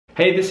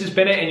Hey, this is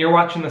Bennett and you're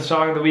watching the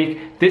Song of the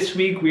Week. This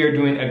week we are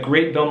doing a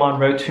great Bill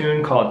Monroe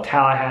tune called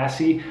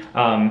Tallahassee.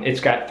 It's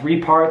got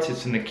 3 parts,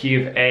 it's in the key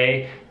of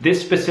A.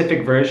 This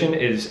specific version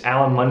is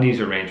Alan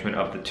Munde's arrangement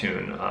of the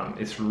tune.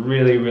 It's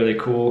really, really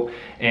cool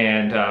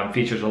and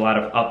features a lot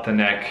of up the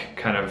neck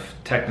kind of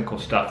technical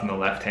stuff in the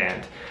left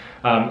hand.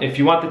 If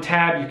you want the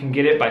tab, you can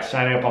get it by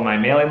signing up on my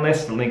mailing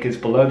list. The link is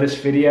below this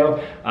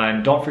video.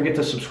 And don't forget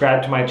to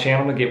subscribe to my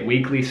channel to get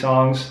weekly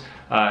songs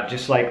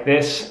just like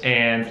this,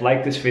 and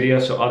like this video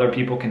so other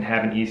people can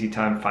have an easy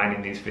time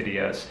finding these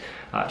videos.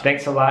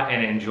 Thanks a lot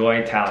and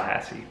enjoy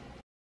Tallahassee.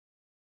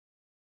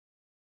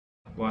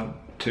 1,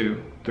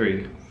 2,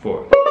 3,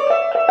 4.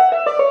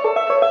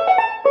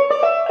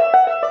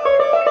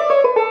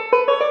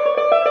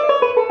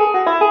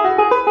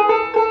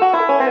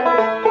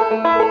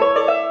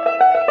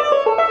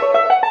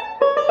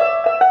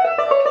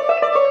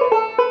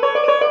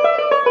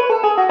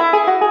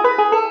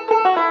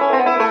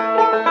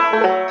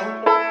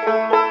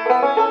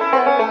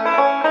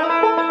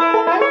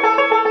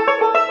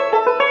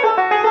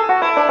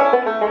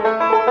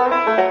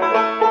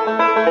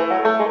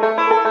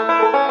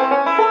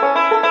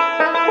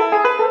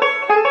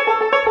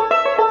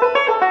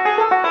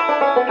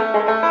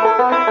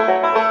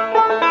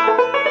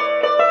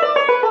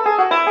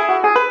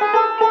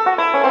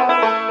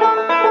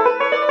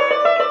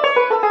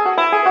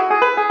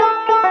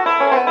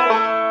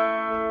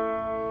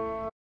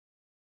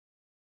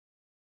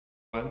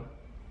 One,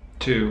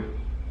 2,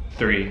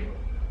 3,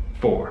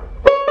 4.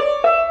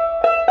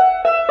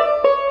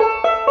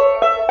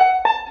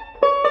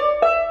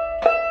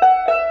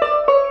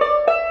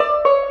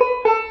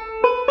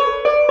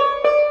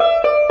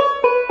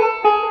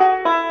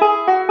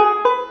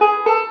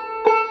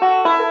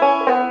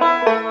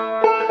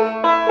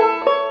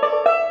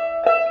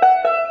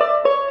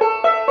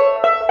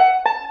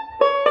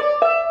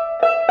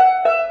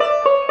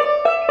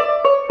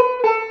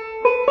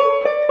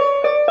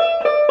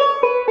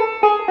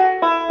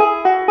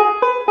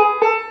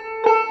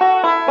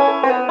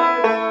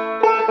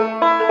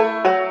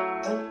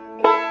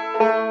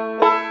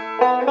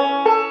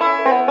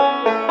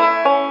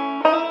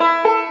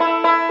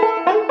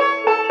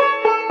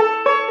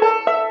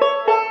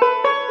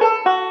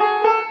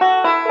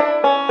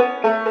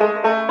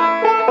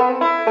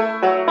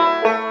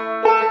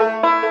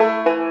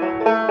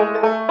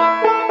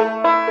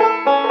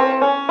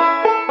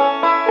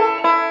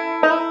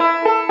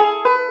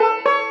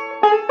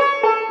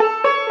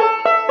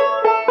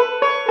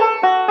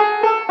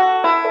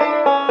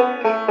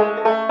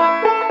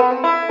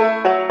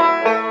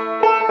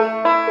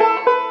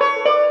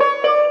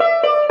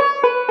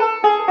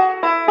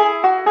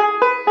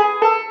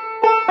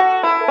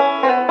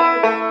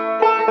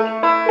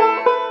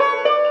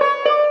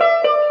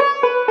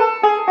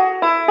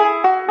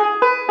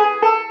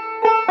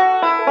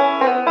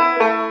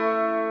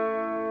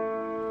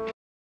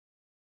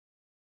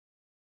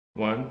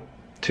 One,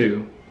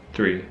 2,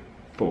 3,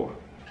 4.